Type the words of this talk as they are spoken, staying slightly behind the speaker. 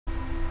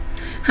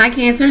Hi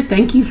Cancer,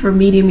 thank you for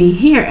meeting me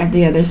here at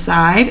the other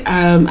side.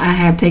 I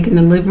have taken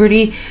the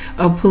liberty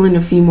of pulling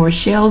a few more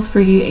shells for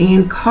you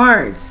and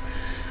cards.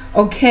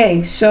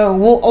 Okay, so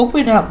we'll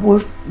open up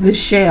with the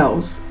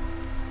shells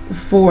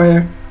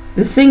for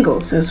the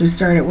singles since we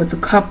started with the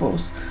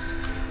couples.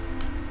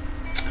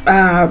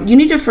 You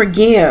need to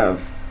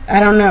forgive. I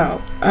don't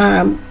know.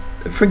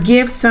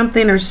 Forgive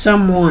something or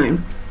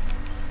someone.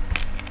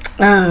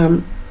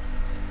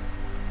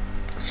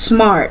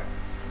 Smart.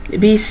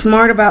 Be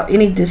smart about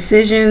any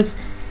decisions,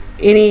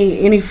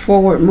 any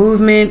forward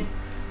movement.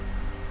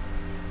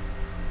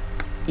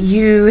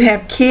 You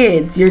have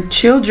kids. Your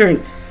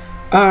children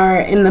are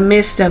in the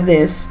midst of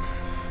this.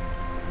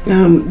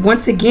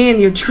 Once again,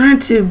 you're trying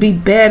to be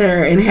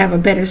better and have a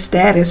better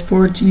status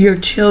for your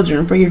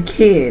children, for your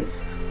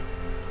kids.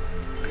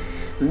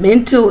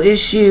 Mental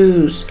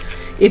issues,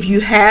 if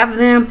you have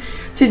them.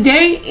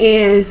 Today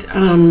is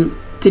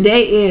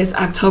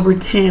October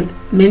 10th,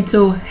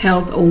 Mental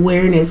Health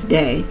Awareness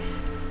Day.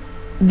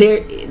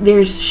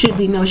 There should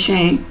be no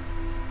shame.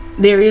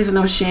 There is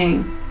no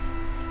shame.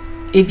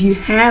 If you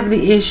have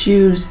the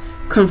issues,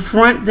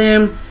 confront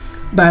them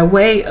by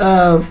way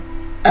of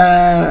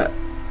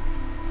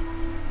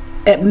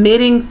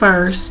admitting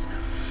first,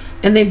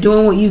 and then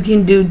doing what you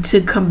can do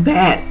to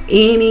combat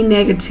any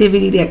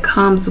negativity that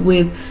comes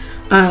with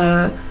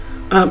not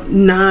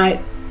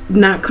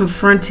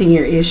confronting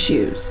your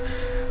issues.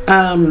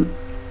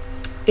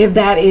 If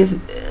that is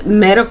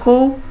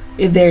medical,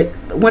 if there,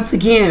 once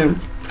again,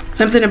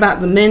 something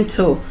about the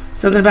mental,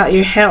 something about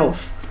your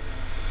health.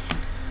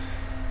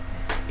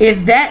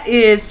 If that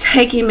is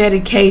taking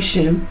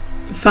medication,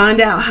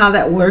 find out how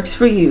that works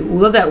for you.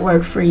 Will that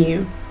work for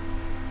you?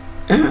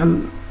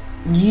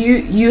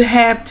 You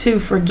have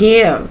to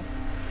forgive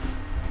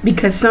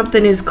because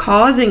something is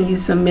causing you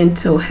some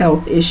mental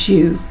health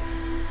issues.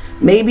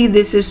 Maybe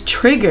this is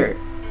triggered,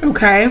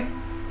 okay?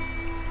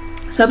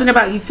 Something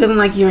about you feeling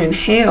like you're in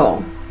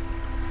hell.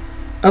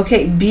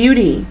 Okay,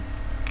 beauty.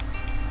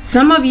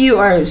 Some of you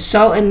are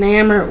so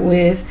enamored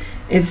with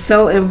and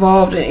so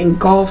involved and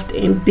engulfed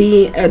in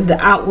being the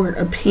outward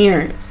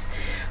appearance.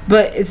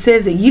 But it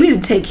says that you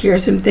need to take care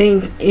of some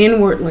things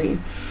inwardly.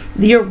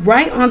 You're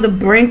right on the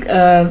brink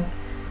of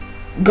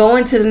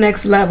going to the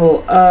next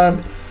level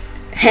of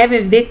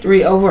having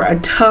victory over a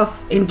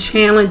tough and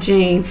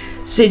challenging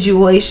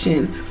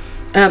situation.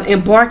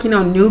 Embarking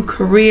on new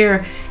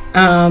career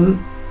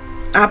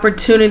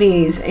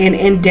opportunities and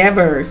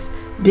endeavors,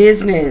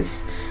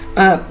 business.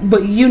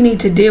 But you need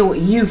to deal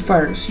with you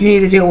first. You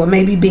need to deal with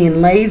maybe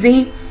being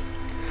lazy.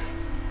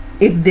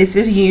 If this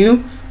is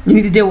you, you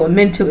need to deal with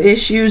mental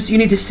issues. You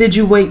need to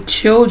situate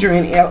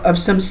children of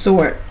some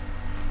sort.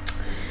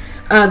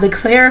 The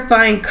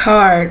clarifying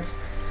cards,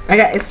 I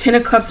got it's 10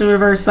 of Cups in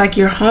reverse. Like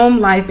your home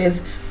life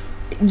is,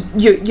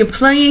 you're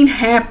playing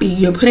happy.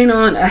 You're putting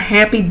on a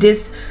happy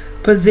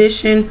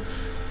disposition,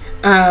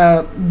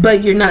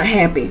 but you're not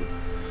happy.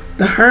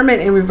 The Hermit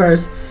in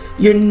reverse,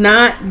 you're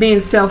not being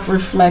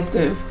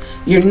self-reflective.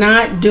 You're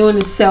not doing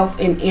the self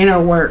and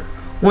inner work.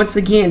 Once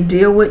again,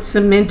 deal with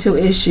some mental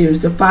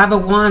issues. The Five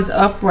of Wands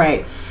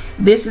upright.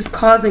 This is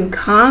causing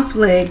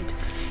conflict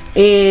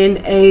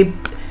in a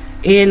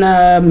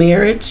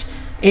marriage,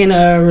 in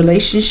a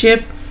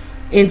relationship,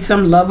 in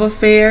some love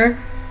affair,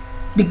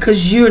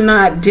 because you're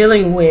not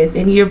dealing with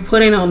and you're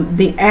putting on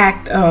the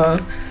act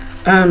of.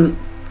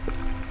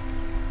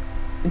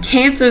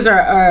 Cancers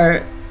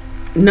are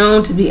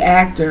known to be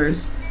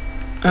actors.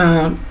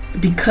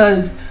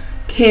 Because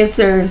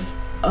Cancers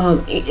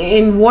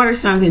and water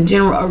signs in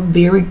general are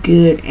very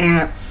good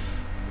at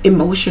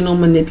emotional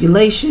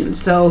manipulation.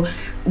 So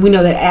we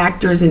know that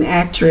actors and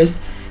actresses,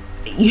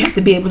 you have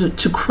to be able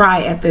to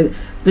cry at the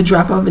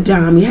drop of a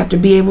dime. You have to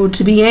be able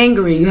to be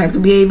angry. You have to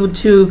be able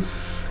to,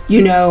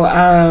 you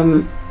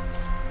know,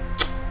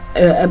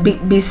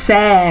 be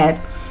sad,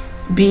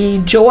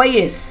 be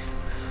joyous.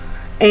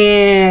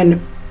 And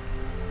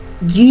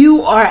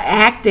you are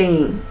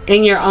acting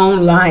in your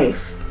own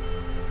life.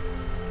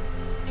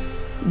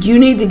 You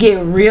need to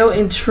get real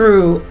and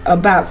true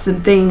about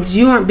some things.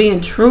 You aren't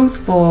being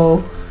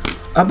truthful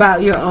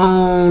about your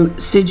own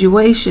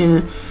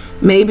situation.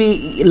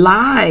 Maybe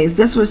lies.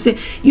 That's what I'm saying.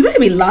 You may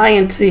be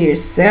lying to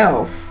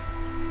yourself.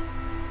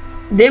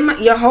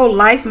 Your whole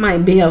life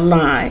might be a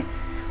lie.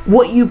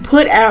 What you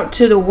put out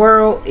to the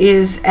world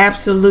is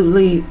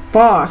absolutely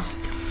false.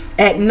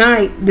 At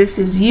night, this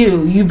is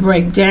you. You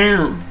break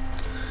down.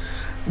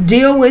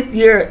 Deal with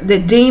the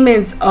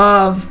demons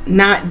of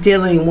not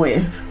dealing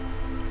with.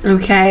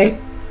 Okay,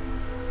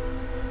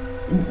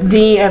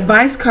 the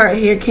advice card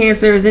here,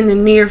 Cancer, is in the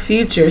near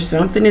future.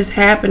 Something is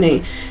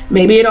happening.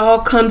 Maybe it all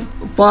comes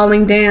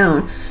falling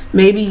down.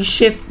 Maybe you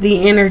shift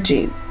the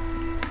energy.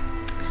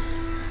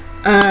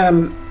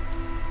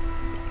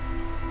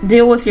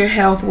 Deal with your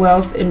health,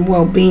 wealth, and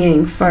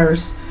well-being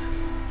first.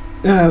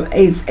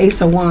 Ace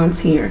of Wands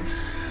here.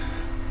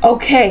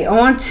 Okay,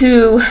 on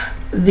to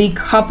the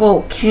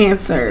couple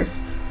Cancers.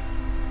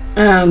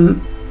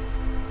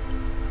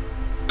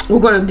 We're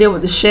going to deal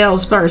with the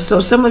shells first. So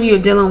some of you are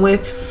dealing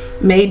with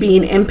maybe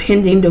an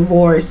impending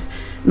divorce,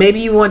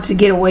 Maybe you want to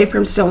get away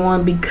from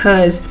someone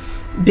because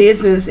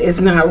business is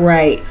not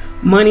right.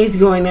 Money's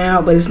going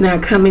out, but it's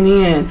not coming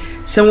in.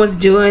 Someone's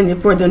doing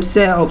it for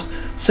themselves.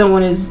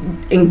 Someone is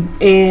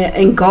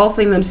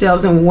engulfing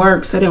themselves in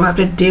work so they don't have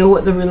to deal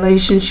with the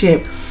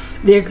relationship.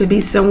 There could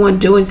be someone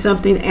doing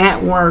something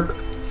at work.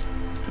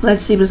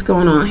 Let's see what's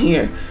going on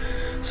here.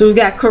 So we've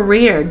got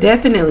career.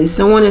 Definitely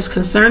someone is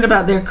concerned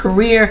about their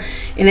career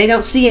and they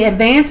don't see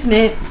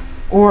advancement,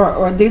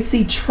 or they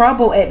see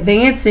trouble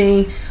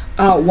advancing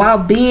while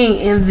being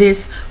in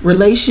this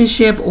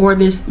relationship or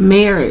this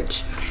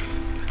marriage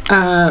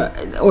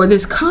or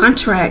this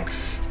contract.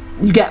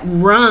 You got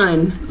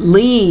run,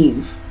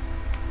 leave.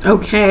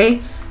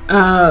 Okay,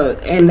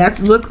 and that's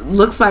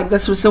looks like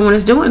that's what someone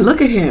is doing.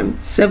 Look at him,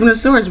 7 of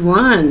Swords,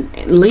 run,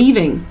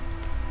 leaving.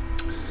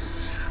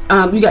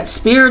 You got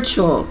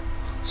spiritual.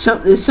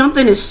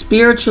 Something is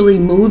spiritually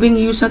moving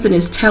you. Something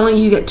is telling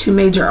you. You get 2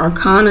 major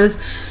arcanas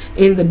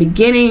in the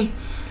beginning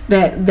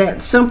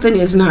that something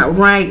is not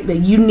right, that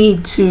you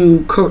need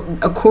to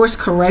a course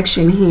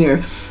correction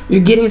here.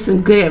 You're getting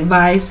some good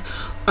advice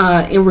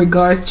in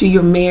regards to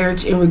your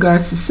marriage, in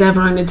regards to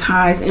severing the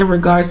ties, in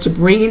regards to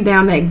bringing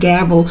down that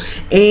gavel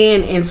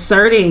and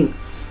inserting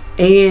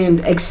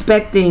and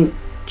expecting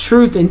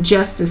truth and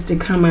justice to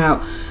come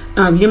out.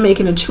 You're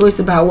making a choice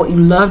about what you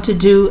love to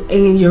do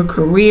in your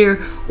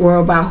career, or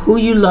about who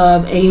you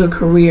love in your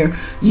career.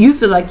 You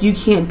feel like you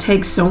can't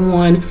take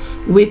someone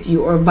with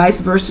you, or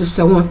vice versa,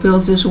 someone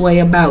feels this way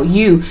about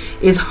you.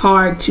 It's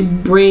hard to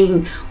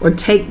bring or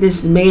take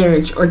this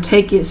marriage or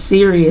take it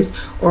serious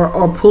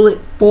or pull it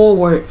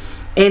forward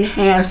and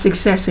have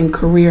success in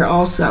career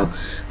also.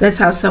 That's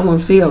how someone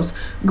feels.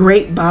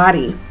 Great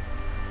body.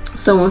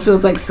 Someone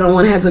feels like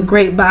someone has a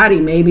great body.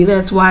 Maybe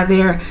that's why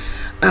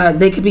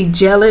they could be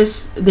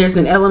jealous. There's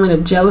an element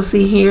of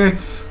jealousy here.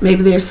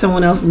 Maybe there's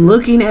someone else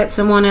looking at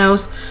someone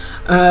else,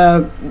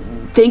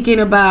 thinking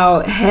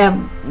about,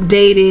 have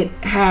dated,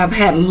 have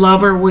had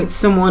lover with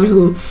someone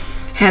who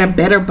had a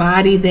better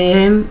body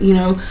than, you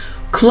know,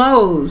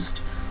 closed.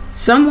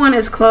 Someone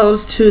is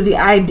closed to the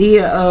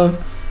idea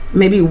of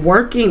maybe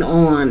working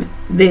on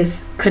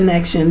this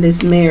connection,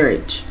 this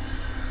marriage.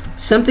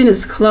 Something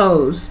is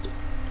closed.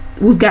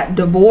 We've got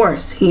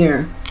divorce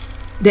here.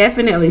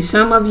 Definitely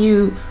some of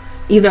you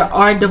either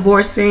are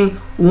divorcing,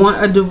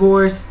 want a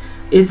divorce,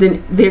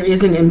 there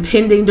is an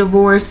impending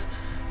divorce.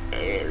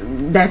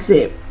 That's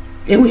it.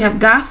 And we have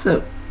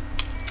gossip.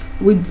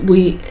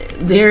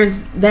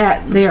 There's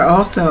that there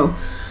also.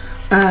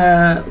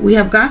 We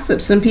have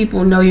gossip. Some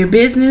people know your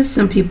business,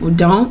 some people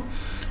don't.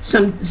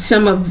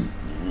 Some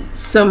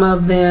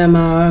of them,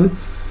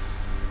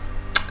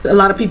 a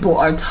lot of people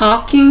are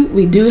talking.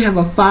 We do have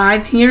a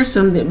 5 here,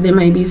 so there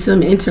may be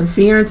some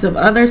interference of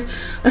others.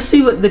 Let's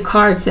see what the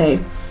cards say.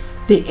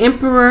 The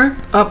Emperor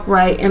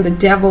upright and the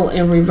Devil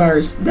in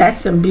reverse.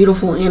 That's some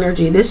beautiful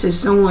energy. This is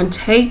someone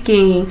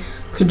taking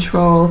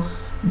control,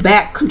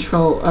 back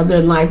control of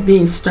their life,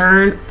 being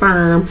stern,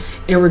 firm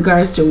in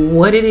regards to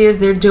what it is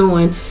they're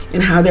doing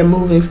and how they're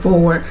moving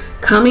forward.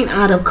 Coming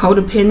out of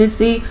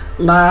codependency,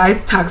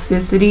 lies,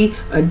 toxicity,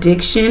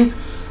 addiction,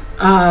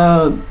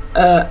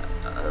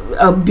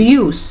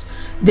 abuse.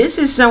 This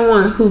is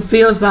someone who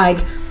feels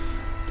like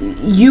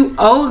you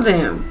owe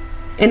them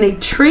and they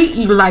treat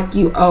you like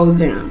you owe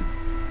them.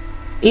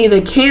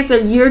 Either Cancer,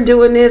 you're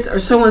doing this, or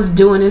someone's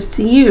doing this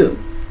to you.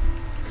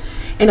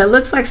 And it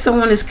looks like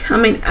someone is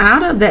coming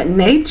out of that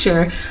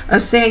nature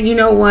of saying, you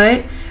know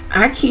what,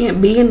 I can't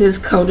be in this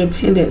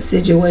codependent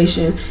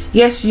situation.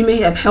 Yes, you may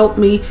have helped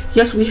me.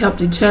 Yes, we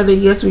helped each other.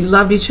 Yes, we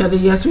loved each other.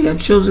 Yes, we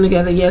have children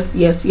together. Yes,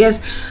 yes, yes.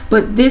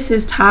 But this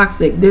is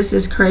toxic. This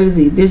is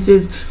crazy. This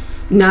is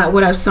not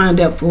what I've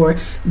signed up for.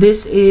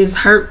 This is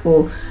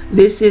hurtful.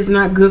 This is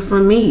not good for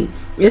me.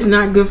 It's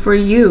not good for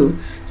you.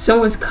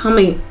 Someone's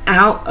coming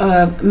out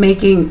of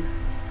making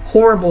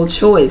horrible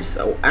choice.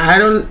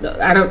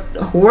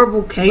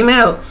 Horrible came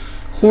out.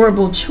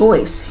 Horrible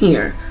choice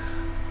here.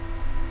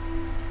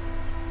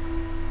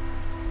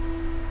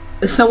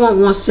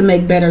 Someone wants to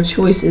make better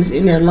choices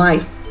in their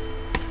life.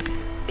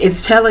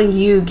 It's telling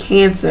you,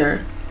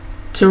 Cancer,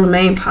 to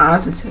remain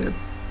positive.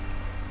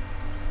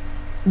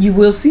 You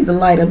will see the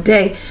light of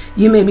day.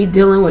 You may be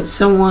dealing with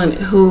someone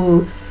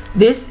who,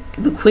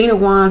 the Queen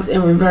of Wands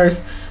in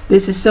reverse,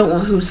 this is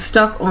someone who's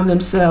stuck on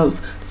themselves.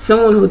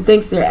 Someone who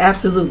thinks they're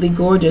absolutely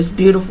gorgeous,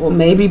 beautiful,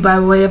 maybe by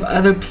way of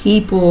other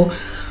people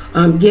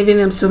giving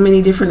them so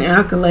many different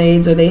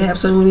accolades, or they have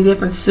so many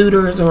different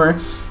suitors, or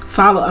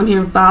I'm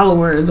hearing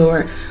followers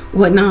or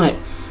whatnot.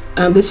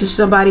 This is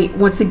somebody,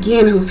 once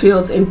again, who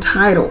feels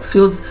entitled,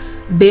 feels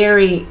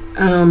very,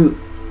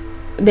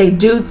 they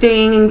do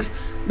things,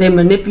 they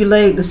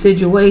manipulate the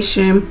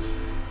situation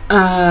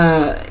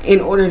in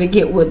order to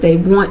get what they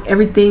want.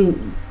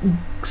 Everything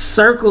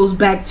circles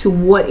back to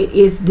what it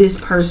is this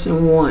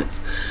person wants.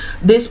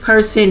 This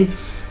person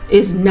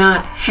is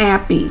not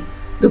happy.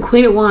 The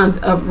Queen of Wands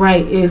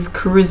upright is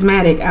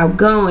charismatic,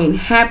 outgoing,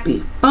 happy,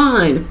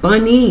 fun,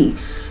 funny.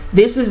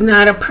 This is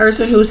not a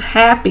person who's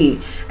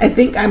happy. I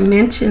think I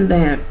mentioned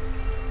that.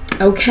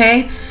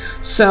 Okay,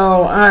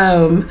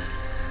 so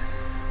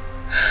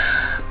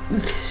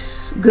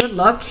good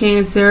luck,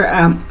 Cancer.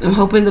 I'm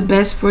hoping the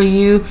best for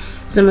you.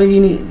 Some of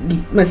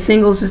you my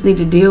singles just need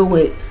to deal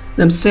with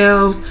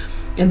themselves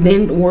and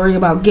then worry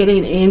about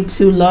getting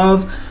into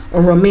love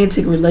or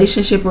romantic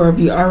relationship, or if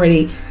you're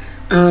already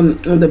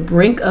on the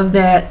brink of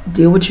that,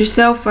 deal with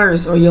yourself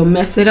first or you'll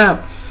mess it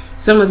up.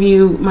 Some of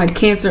you, my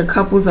Cancer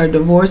couples, are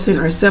divorcing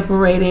or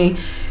separating.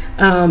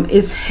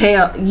 It's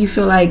hell. You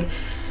feel like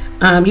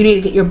you need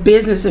to get your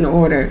business in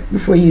order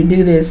before you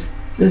do this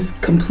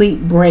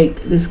complete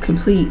break, this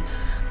complete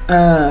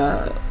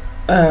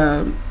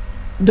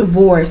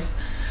divorce.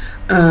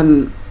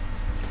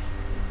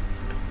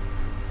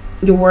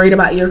 You're worried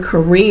about your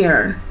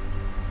career.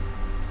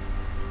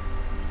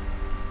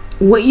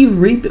 What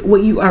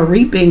you are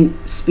reaping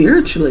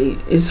spiritually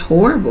is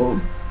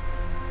horrible.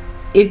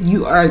 If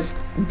you are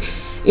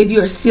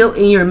still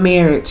in your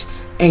marriage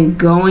and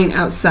going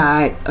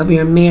outside of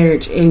your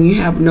marriage and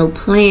you have no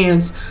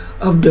plans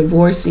of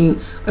divorcing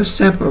or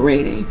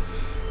separating,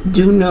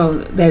 do know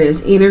that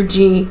is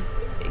energy,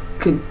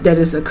 that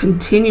is a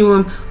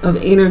continuum of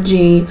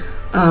energy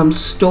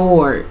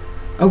stored.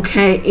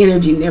 Okay,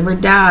 energy never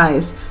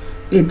dies,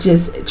 it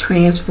just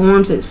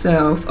transforms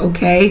itself.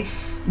 Okay,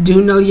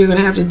 do know you're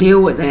gonna have to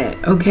deal with that.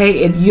 Okay,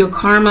 if your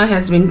karma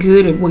has been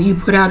good, if what you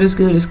put out is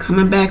good, it's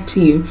coming back to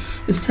you.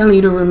 It's telling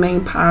you to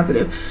remain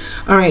positive.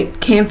 All right,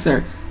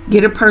 Cancer,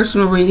 get a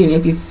personal reading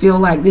if you feel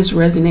like this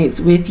resonates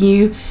with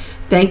you.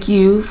 Thank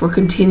you for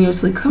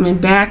continuously coming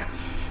back.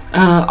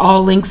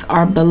 All links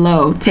are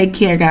below. Take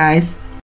care, guys.